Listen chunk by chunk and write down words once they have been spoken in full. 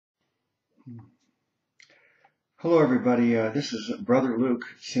Hello, everybody. This is Brother Luke,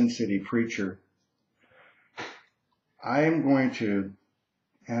 Sin City Preacher. I am going to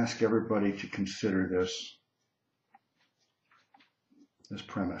ask everybody to consider this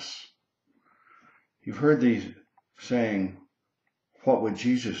premise. You've heard these saying, "What would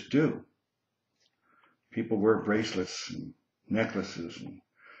Jesus do?" People wear bracelets and necklaces, and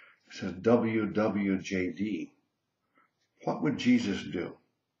it says WWJD. What would Jesus do?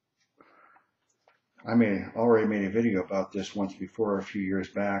 I already made a video about this once before, a few years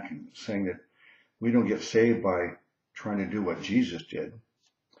back, and saying that we don't get saved by trying to do what Jesus did.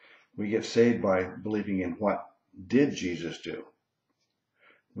 We get saved by believing in what did Jesus do.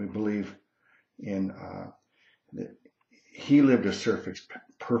 We believe in that he lived a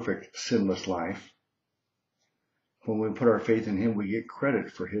perfect, sinless life. When we put our faith in him, we get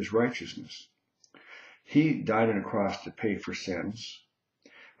credit for his righteousness. He died on a cross to pay for sins.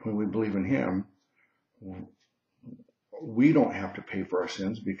 When we believe in him, we don't have to pay for our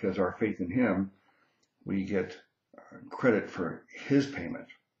sins because our faith in him, we get credit for his payment.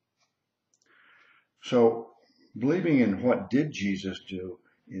 So believing in what did Jesus do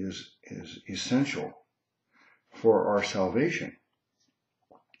is essential for our salvation.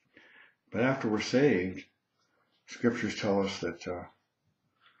 But after we're saved, scriptures tell us that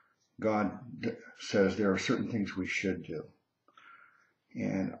God says there are certain things we should do.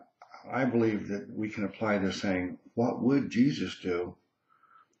 And I believe that we can apply this saying, what would Jesus do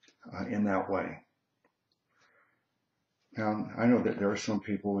in that way? Now, I know that there are some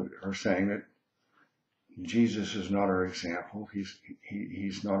people who are saying that Jesus is not our example.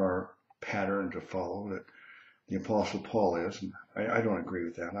 He's not our pattern to follow, that the Apostle Paul is. And I don't agree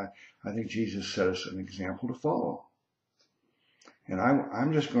with that. I think Jesus set us an example to follow. And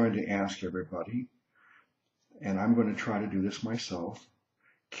I'm just going to ask everybody, and I'm going to try to do this myself,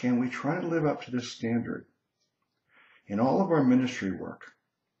 can we try to live up to this standard? In all of our ministry work,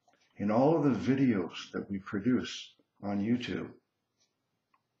 in all of the videos that we produce on YouTube,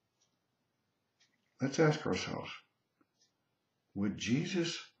 let's ask ourselves, would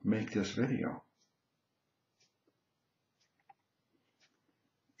Jesus make this video?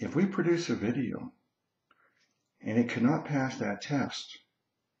 If we produce a video and it cannot pass that test,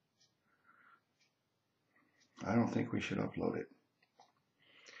 I don't think we should upload it.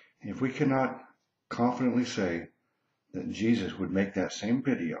 If we cannot confidently say that Jesus would make that same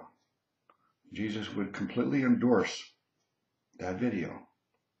video, Jesus would completely endorse that video,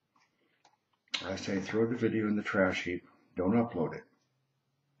 I say throw the video in the trash heap, don't upload it.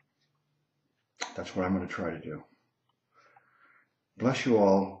 That's what I'm going to try to do. Bless you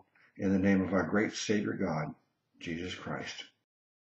all in the name of our great Savior God, Jesus Christ.